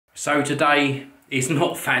So today is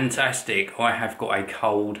not fantastic. I have got a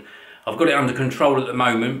cold. I've got it under control at the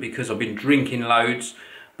moment because I've been drinking loads,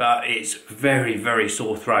 but it's very, very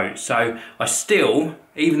sore throat. So I still,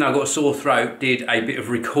 even though I've got a sore throat, did a bit of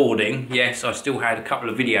recording. Yes, I still had a couple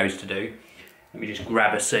of videos to do. Let me just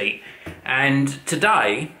grab a seat. And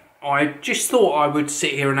today, I just thought I would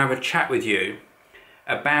sit here and have a chat with you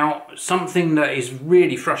about something that is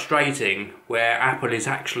really frustrating, where Apple is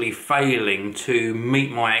actually failing to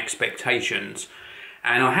meet my expectations.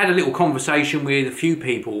 And I had a little conversation with a few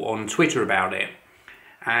people on Twitter about it,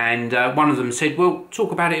 and one of them said, well,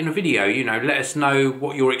 talk about it in a video, you know, let us know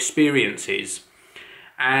what your experience is.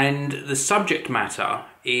 And the subject matter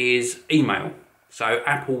is email. So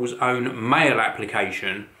Apple's own mail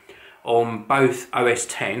application on both OS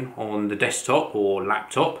X on the desktop or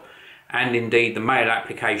laptop, and indeed the mail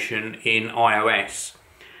application in iOS.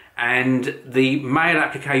 And the mail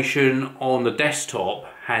application on the desktop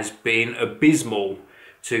has been abysmal,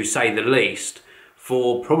 to say the least,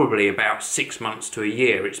 for probably about 6 months to a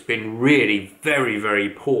year. It's been really very, very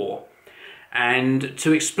poor. And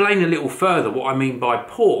to explain a little further what I mean by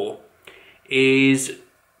poor is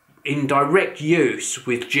in direct use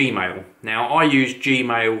with Gmail. Now, I use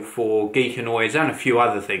Gmail for Geekanoids and a few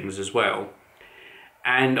other things as well.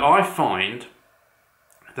 And I find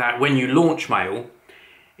that when you launch mail,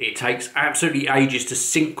 it takes absolutely ages to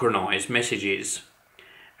synchronize messages.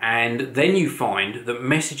 And then you find that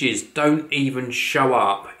messages don't even show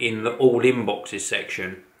up in the all inboxes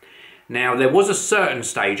section. Now, there was a certain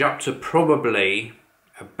stage up to probably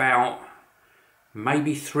about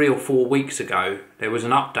maybe 3 or 4 weeks ago, there was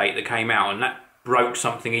an update that came out and that broke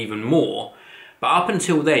something even more. But up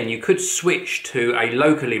until then, you could switch to a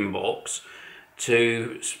local inbox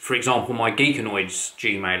to, for example, my Geekanoids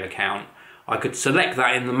Gmail account. I could select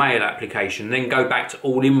that in the mail application, then go back to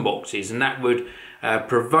all inboxes, and that would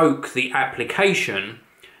provoke the application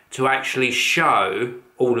to actually show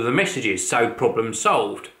all of the messages, so problem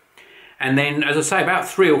solved. And then, as I say, about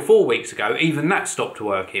 3 or 4 weeks ago, even that stopped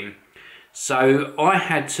working. So I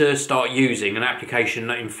had to start using an application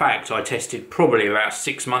that in fact I tested probably about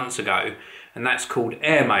 6 months ago, and that's called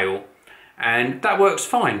Airmail, and that works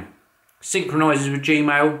fine. Synchronizes with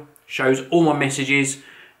Gmail, shows all my messages,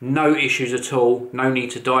 no issues at all, no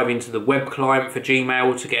need to dive into the web client for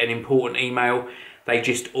Gmail to get an important email, they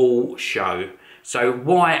just all show. So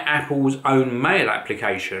why Apple's own mail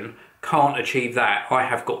application can't achieve that, I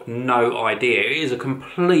have got no idea. It is a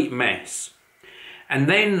complete mess. And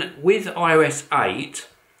then with iOS 8,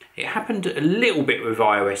 it happened a little bit with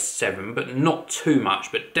iOS 7, but not too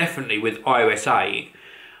much, but definitely with iOS 8,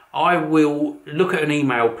 I will look at an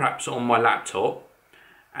email perhaps on my laptop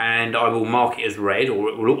and I will mark it as read, or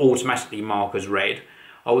it will automatically mark as read.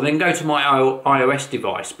 I will then go to my iOS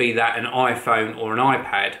device, be that an iPhone or an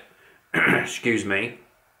iPad, excuse me,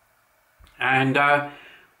 and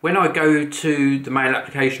when I go to the mail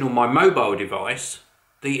application on my mobile device,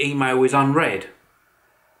 the email is unread.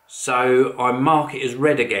 So I mark it as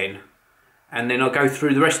read again, and then I'll go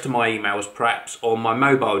through the rest of my emails perhaps on my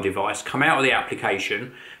mobile device, come out of the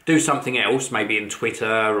application, do something else, maybe in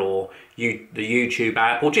Twitter or the YouTube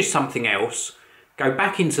app or just something else, go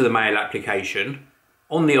back into the mail application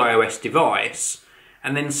on the iOS device,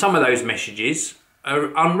 and then some of those messages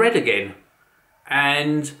are unread again.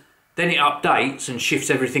 And then it updates and shifts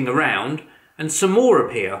everything around and some more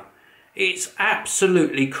appear. It's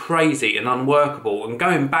absolutely crazy and unworkable. And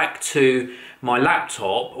going back to my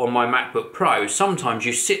laptop on my MacBook Pro, sometimes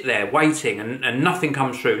you sit there waiting and nothing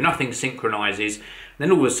comes through, nothing synchronizes.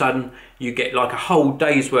 Then all of a sudden you get like a whole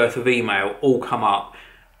day's worth of email all come up.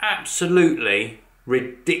 Absolutely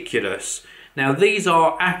ridiculous. Now, these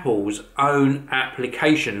are Apple's own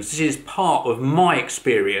applications. This is part of my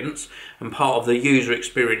experience and part of the user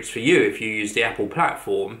experience for you if you use the Apple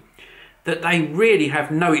platform, that they really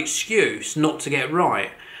have no excuse not to get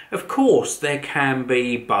right. Of course, there can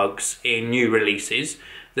be bugs in new releases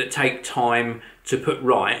that take time to put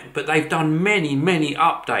right, but they've done many, many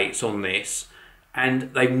updates on this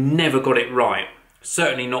and they've never got it right.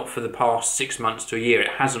 Certainly not for the past 6 months to a year.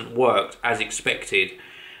 It hasn't worked as expected.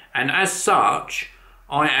 And as such,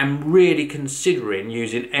 I am really considering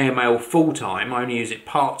using Airmail full-time. I only use it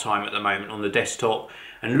part-time at the moment on the desktop,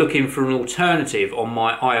 and looking for an alternative on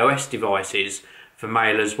my iOS devices for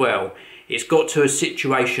mail as well. It's got to a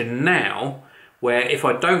situation now where if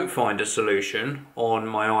I don't find a solution on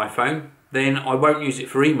my iPhone, then I won't use it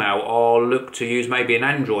for email. I'll look to use maybe an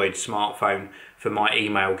Android smartphone for my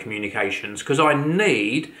email communications, because I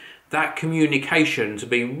need that communication to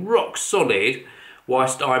be rock solid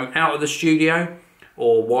whilst I'm out of the studio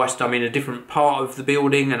or whilst I'm in a different part of the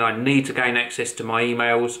building and I need to gain access to my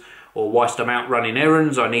emails, or whilst I'm out running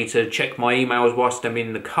errands, I need to check my emails whilst I'm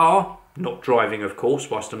in the car, not driving of course,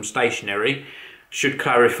 whilst I'm stationary, should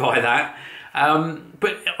clarify that.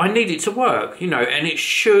 But I need it to work, you know, and it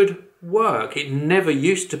should work. It never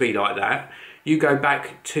used to be like that. You go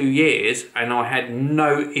back 2 years and I had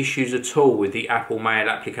no issues at all with the Apple Mail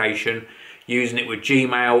application, using it with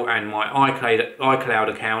Gmail and my iCloud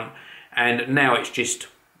account, and now it's just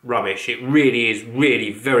rubbish. It really is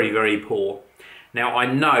very, very poor. Now I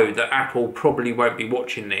know that Apple probably won't be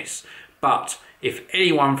watching this, but if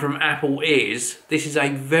anyone from Apple is, this is a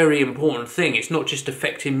very important thing. It's not just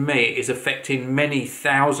affecting me, it's affecting many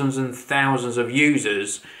thousands and thousands of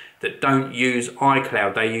users that don't use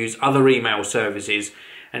iCloud. They use other email services,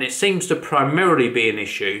 and it seems to primarily be an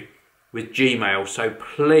issue with Gmail. So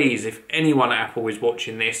please, if anyone at Apple is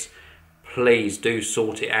watching this, please do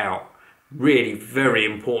sort it out. Really very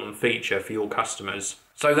important feature for your customers.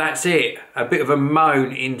 So that's it, a bit of a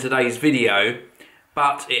moan in today's video,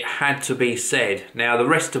 but it had to be said. Now the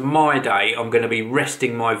rest of my day I'm going to be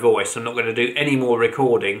resting my voice. I'm not going to do any more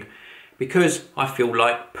recording because I feel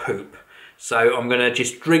like poop. So I'm going to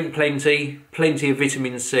just drink plenty of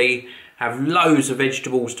vitamin C, have loads of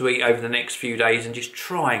vegetables to eat over the next few days, and just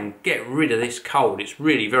try and get rid of this cold. It's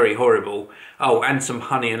really very horrible. Oh, and some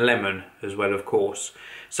honey and lemon as well, of course.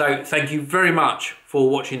 So thank you very much for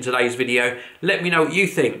watching today's video. Let me know what you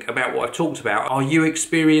think about what I've talked about. Are you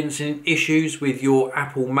experiencing issues with your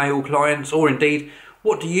Apple Mail clients, or indeed,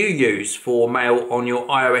 what do you use for mail on your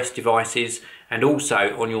iOS devices and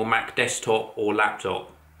also on your Mac desktop or laptop?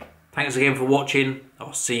 Thanks again for watching.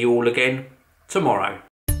 I'll see you all again tomorrow.